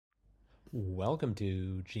Welcome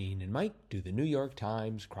to Gene and Mike do the New York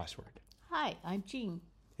Times crossword. Hi, I'm Jean.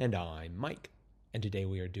 And I'm Mike. And today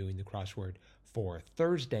we are doing the crossword for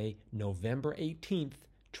Thursday, November 18th,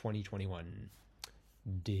 2021.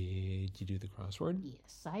 Did you do the crossword?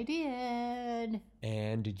 Yes, I did.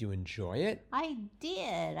 And did you enjoy it? I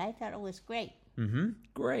did. I thought it was great.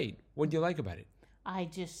 Great. What did you like about it? I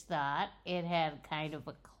just thought it had kind of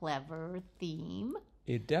a clever theme.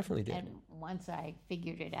 It definitely did. And once I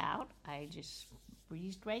figured it out, I just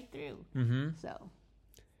breezed right through. So,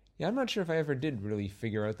 Yeah, I'm not sure if I ever did really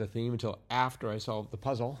figure out the theme until after I solved the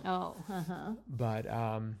puzzle. But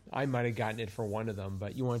I might have gotten it for one of them.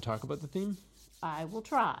 But you want to talk about the theme? I will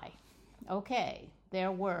try. Okay,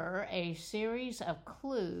 there were a series of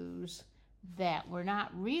clues that were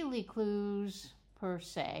not really clues per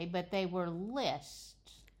se, but they were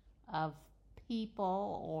lists of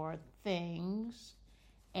people or things,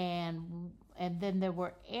 and then there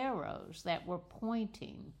were arrows that were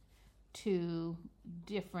pointing to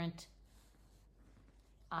different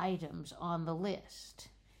items on the list.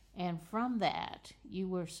 And from that, you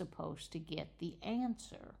were supposed to get the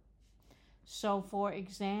answer. So, for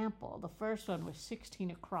example, the first one was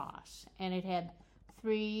 16 across, and it had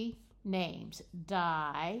three names,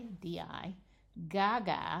 D-I,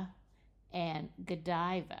 Gaga, and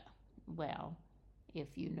Godiva. Well,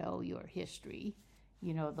 if you know your history,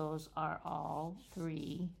 you know those are all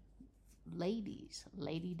three ladies,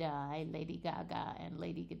 Lady Di, Lady Gaga, and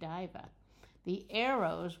Lady Godiva. The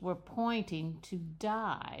arrows were pointing to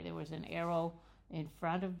Di. There was an arrow in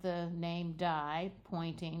front of the name Di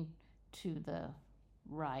pointing to the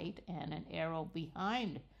right, and an arrow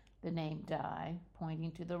behind the name Di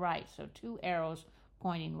pointing to the right. So two arrows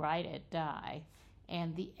pointing right at Di.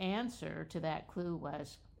 And the answer to that clue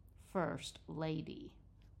was First Lady,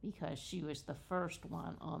 because she was the first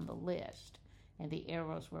one on the list. And the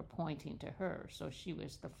arrows were pointing to her, so she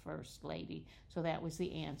was the first lady. So that was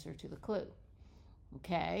the answer to the clue.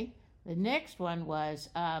 Okay, the next one was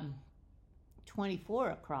 24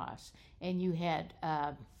 across, and you had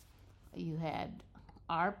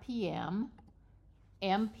RPM,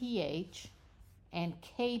 MPH, and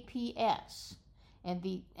KPS, and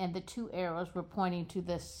the two arrows were pointing to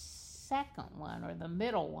the second one, or the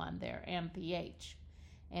middle one there, MPH.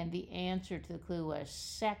 And the answer to the clue was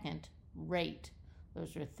second rate.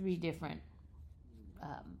 Those are three different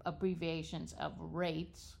abbreviations of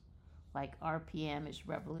rates, like RPM is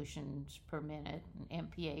revolutions per minute, and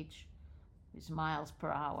MPH is miles per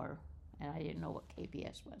hour, and I didn't know what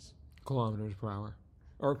KPS was. Kilometers per hour.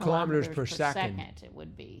 Or kilometers per second. It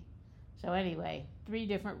would be. So anyway, three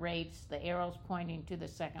different rates, the arrows pointing to the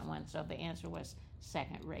second one, so the answer was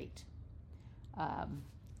second rate.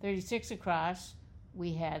 36 across,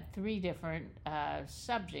 we had three different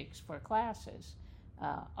subjects for classes,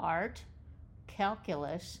 art,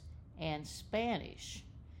 calculus, and Spanish.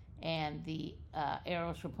 And the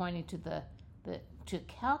arrows were pointing to to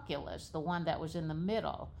calculus, the one that was in the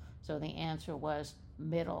middle. So the answer was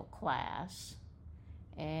middle class,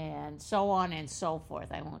 and so on and so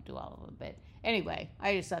forth. I won't do all of them, but anyway,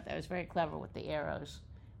 I just thought that was very clever with the arrows,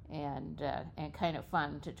 and kind of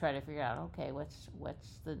fun to try to figure out. Okay, what's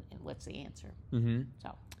the answer?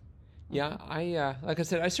 So. Yeah, I like I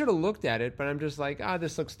said, I sort of looked at it, but I'm just like,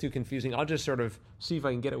 this looks too confusing. I'll just sort of see if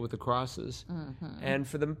I can get it with the crosses. And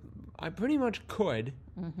for them, I pretty much could.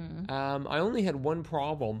 I only had one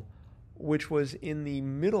problem, which was in the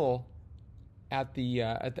middle, at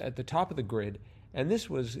the top of the grid, and this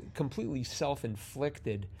was completely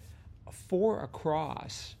self-inflicted. 4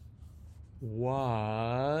 across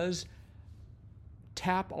was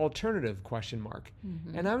tap alternative ?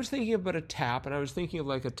 And I was thinking about a tap, and I was thinking of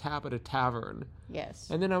like a tap at a tavern. Yes.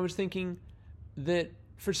 And then I was thinking that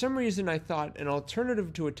for some reason I thought an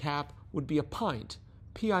alternative to a tap would be a pint,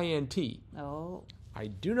 P-I-N-T. Oh. I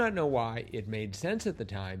do not know why. It made sense at the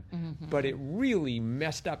time, but it really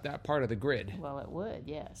messed up that part of the grid. Well, it would,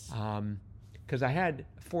 yes. Because I had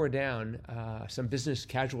 4 down, some business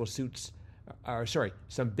casual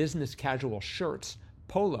some business casual shirts,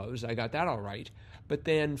 polos. I got that all right. But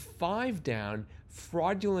then 5 down,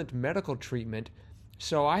 fraudulent medical treatment.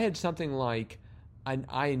 So I had something like an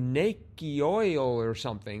Inaki oil or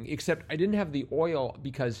something, except I didn't have the oil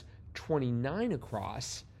because 29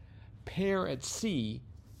 across, pair at sea,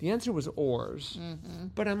 the answer was oars.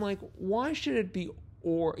 But I'm like, why should it be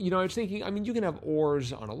or? You know, I was thinking, I mean, you can have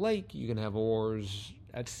oars on a lake, you can have oars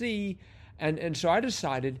at sea. And so I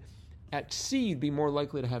decided at sea you'd be more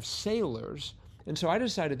likely to have sailors. And so I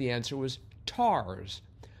decided the answer was tars.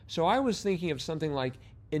 So I was thinking of something like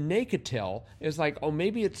Inacatil. It's like, oh,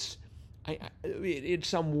 maybe it's it's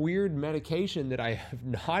some weird medication that I have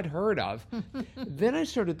not heard of. Then I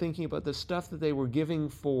started thinking about the stuff that they were giving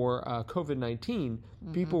for COVID-19.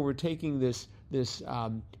 People were taking this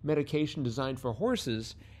medication designed for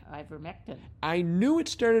horses. Ivermectin. I knew it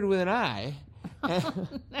started with an I,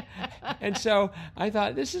 and so I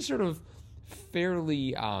thought this is sort of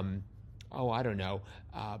fairly,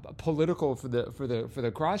 political for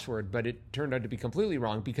the crossword, but it turned out to be completely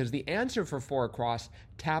wrong because the answer for 4 across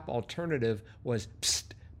tap alternative was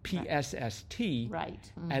PSST, P-S-S-T,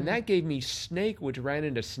 Right. and that gave me snake, which ran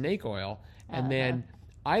into snake oil, and then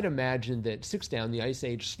I'd imagined that 6 down, the Ice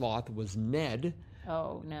Age sloth, was Ned.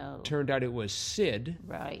 Oh, no. Turned out it was Sid.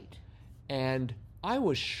 Right. And I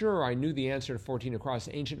was sure I knew the answer to 14 across,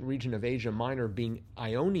 ancient region of Asia Minor being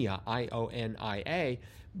Ionia, I-O-N-I-A.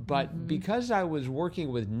 But because I was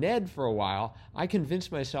working with Ned for a while, I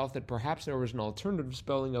convinced myself that perhaps there was an alternative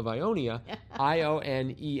spelling of Ionia,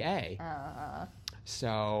 I-O-N-E-A.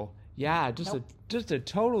 So, yeah, just a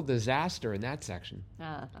total disaster in that section.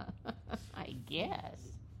 I guess.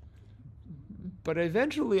 But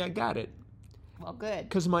eventually I got it. Well, good.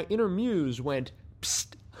 Because my inner muse went,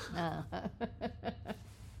 psst.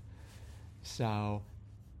 So,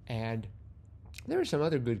 and there are some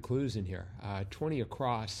other good clues in here. 20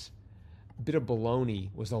 across, bit of baloney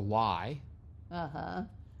was a lie.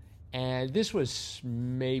 And this was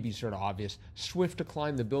maybe sort of obvious. Swift to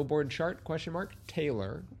climb the Billboard chart, ?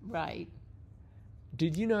 Taylor. Right.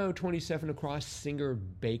 Did you know 27 across singer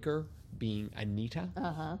Baker being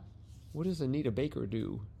Anita? What does Anita Baker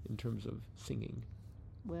do in terms of singing?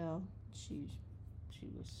 Well, she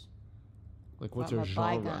was Like, what's from her a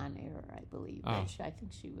genre? bygone era, I believe. Oh. I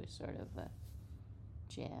think she was sort of a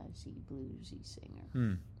jazzy, bluesy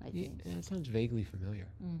singer. I think. Yeah, that sounds vaguely familiar.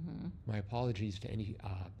 My apologies to any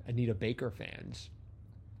Anita Baker fans.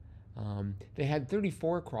 They had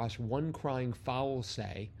 34 across, one crying foul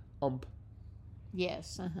say, ump.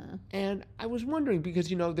 Yes. And I was wondering, because,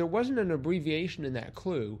 there wasn't an abbreviation in that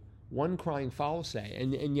clue, one crying foul say,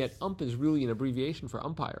 and yet ump is really an abbreviation for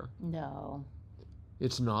umpire. No.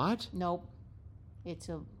 It's not? Nope. It's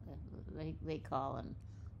they call an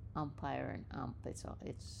umpire an ump. It's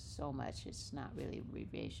so much. It's not really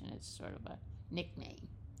abbreviation. It's sort of a nickname.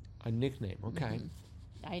 A nickname, okay.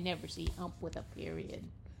 I never see ump with a period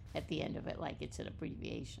at the end of it like it's an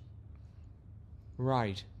abbreviation.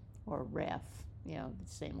 Right. Or ref. The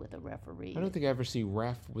same with a referee. I don't think I ever see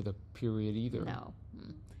ref with a period either. No.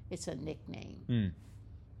 It's a nickname.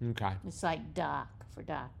 Okay. It's like doc for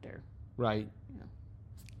doctor. Right.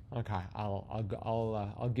 Yeah. Okay.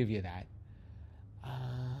 I'll give you that.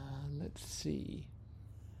 Let's see.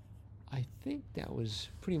 I think that was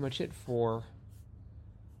pretty much it for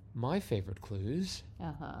my favorite clues.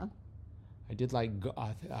 I did like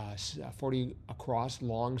 40 across,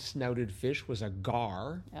 long-snouted fish was a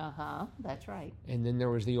gar. That's right. And then there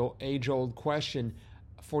was the age-old question,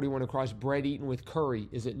 41 across, bread eaten with curry.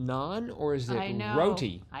 Is it naan or is it I know.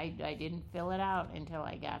 roti? I didn't fill it out until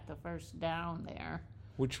I got the first down there.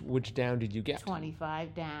 Which down did you get?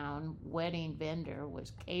 25 down. Wedding vendor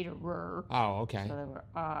was caterer. Oh, okay. So there were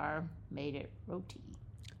R, made it roti.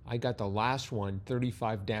 I got the last one,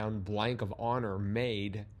 35 down, blank of honor,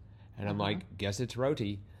 made. And I'm like, guess it's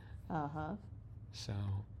roti. So,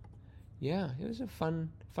 yeah, it was a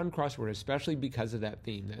fun crossword, especially because of that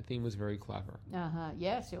theme. That theme was very clever.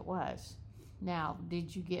 Yes, it was. Now,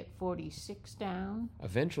 did you get 46 down?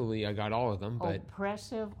 Eventually, I got all of them, but...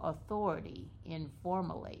 Oppressive authority,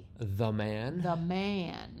 informally. The man? The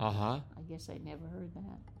man. I guess I never heard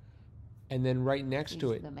that. And then right next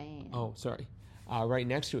to it... the man. Oh, sorry. Right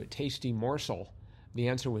next to it, tasty morsel. The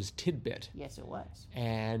answer was tidbit. Yes, it was.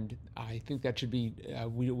 And I think that should be...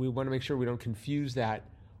 we want to make sure we don't confuse that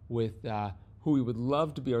with... who we would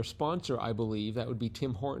love to be our sponsor, I believe. That would be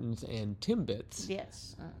Tim Hortons and Timbits.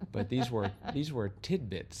 Yes. But these were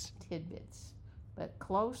tidbits. Tidbits. But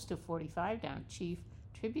close to 45 down, chief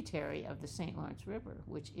tributary of the St. Lawrence River,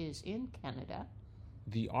 which is in Canada.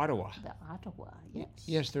 The Ottawa. The Ottawa, yes.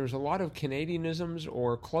 Yes, there's a lot of Canadianisms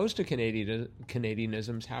or close to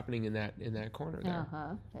Canadianisms happening in that corner there.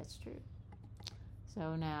 That's true.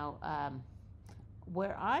 So now,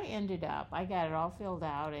 where I ended up, I got it all filled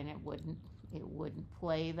out, and it wouldn't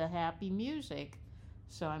play the happy music.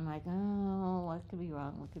 So I'm like, oh, what could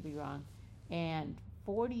be wrong? And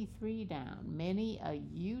 43 down, many a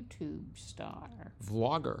YouTube star.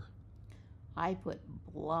 Vlogger. I put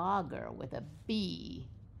blogger with a B,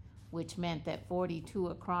 which meant that 42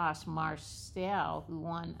 across, Marcel, who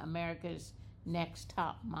won America's Next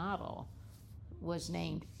Top Model, was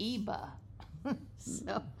named Eba.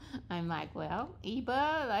 So I'm like, well,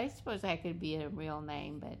 Eba, I suppose that could be a real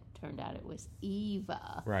name, but turned out it was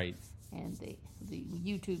Eva. Right. And the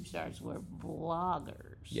YouTube stars were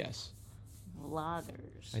vloggers. Yes.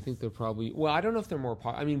 Vloggers. I think they're probably, well, I don't know if they're more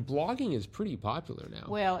popular. I mean, blogging is pretty popular now.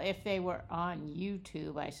 Well, if they were on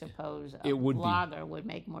YouTube, I suppose a It would be. blogger would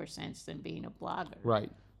make more sense than being a blogger.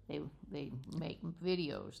 Right. They make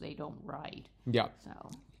videos. They don't write. Yeah. So.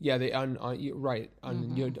 Yeah, they right on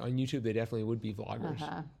YouTube they definitely would be vloggers.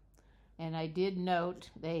 Uh-huh. And I did note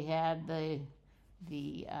they had the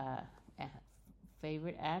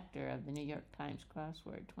favorite actor of the New York Times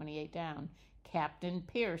crossword, 28 down, Captain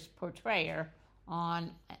Pierce portrayer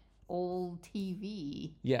on old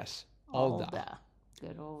TV. Yes, Alda.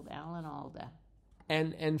 Good old Alan Alda.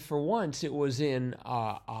 And for once, it was in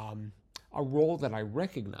a role that I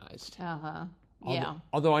recognized. Uh-huh. Yeah.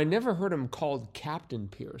 Although I never heard him called Captain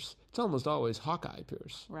Pierce. It's almost always Hawkeye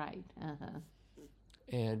Pierce. Right. Uh-huh.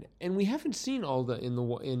 And we haven't seen Alda in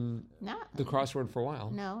the crossword for a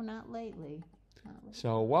while. No, not lately.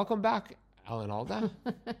 So welcome back, Alan Alda.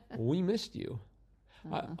 We missed you.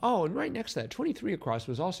 And right next to that, 23 across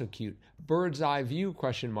was also cute. Bird's eye view, ?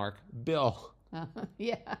 Bill.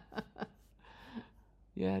 Yeah.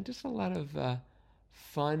 Yeah, just a lot of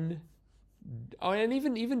fun. Oh, and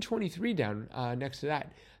even 23 down next to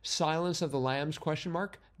that. Silence of the Lambs, ?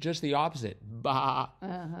 Just the opposite. Bah.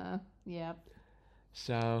 Uh-huh. Yep.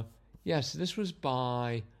 So, yes, this was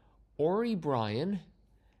by Ori Bryan.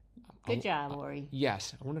 Good job, Ori.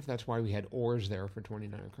 Yes. I wonder if that's why we had oars there for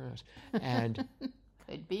 29 across. And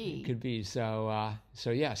Could be. Could be. So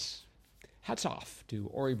yes, hats off to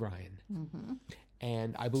Ori Bryan. Mm-hmm.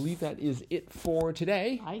 And I believe that is it for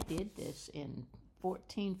today. I did this in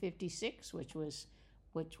 1456, which was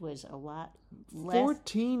a lot less.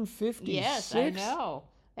 1456? Yes, I know.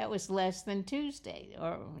 That was less than Tuesday,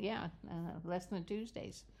 less than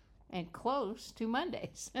Tuesdays, and close to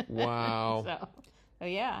Mondays. Wow. So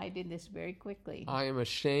yeah, I did this very quickly. I am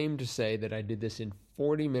ashamed to say that I did this in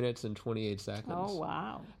 40 minutes and 28 seconds. Oh,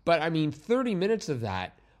 wow. But, I mean, 30 minutes of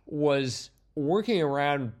that was working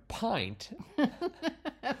around Pint.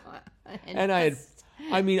 And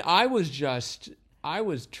I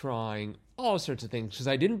was trying all sorts of things because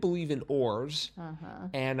I didn't believe in oars. Uh-huh.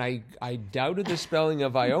 And I doubted the spelling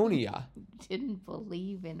of Ionia. Didn't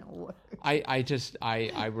believe in oars. I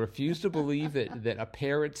refused to believe that a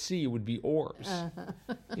pair at sea would be oars. Uh-huh.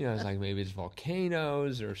 I was like, maybe it's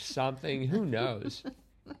volcanoes or something. Who knows?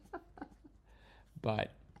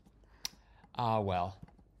 But, well,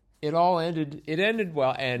 it all ended. It ended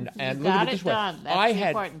well, and look at it this way. Done. That's the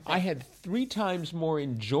important thing. I had 3 times more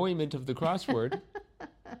enjoyment of the crossword.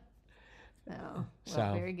 Oh,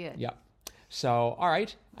 So very good. Yeah. So, all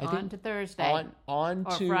right. On to Thursday. On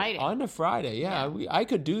Or to Friday. On to Friday. Yeah. I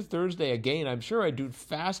could do Thursday again. I'm sure I'd do it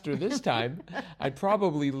faster this time. I'd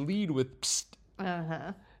probably lead with psst.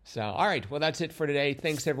 Uh-huh. So, all right. Well, that's it for today.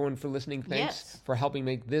 Thanks, everyone, for listening. Thanks for helping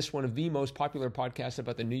make this one of the most popular podcasts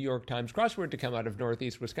about the New York Times crossword to come out of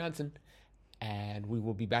Northeast Wisconsin. And we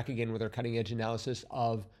will be back again with our cutting-edge analysis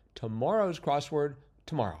of tomorrow's crossword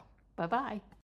tomorrow. Bye-bye.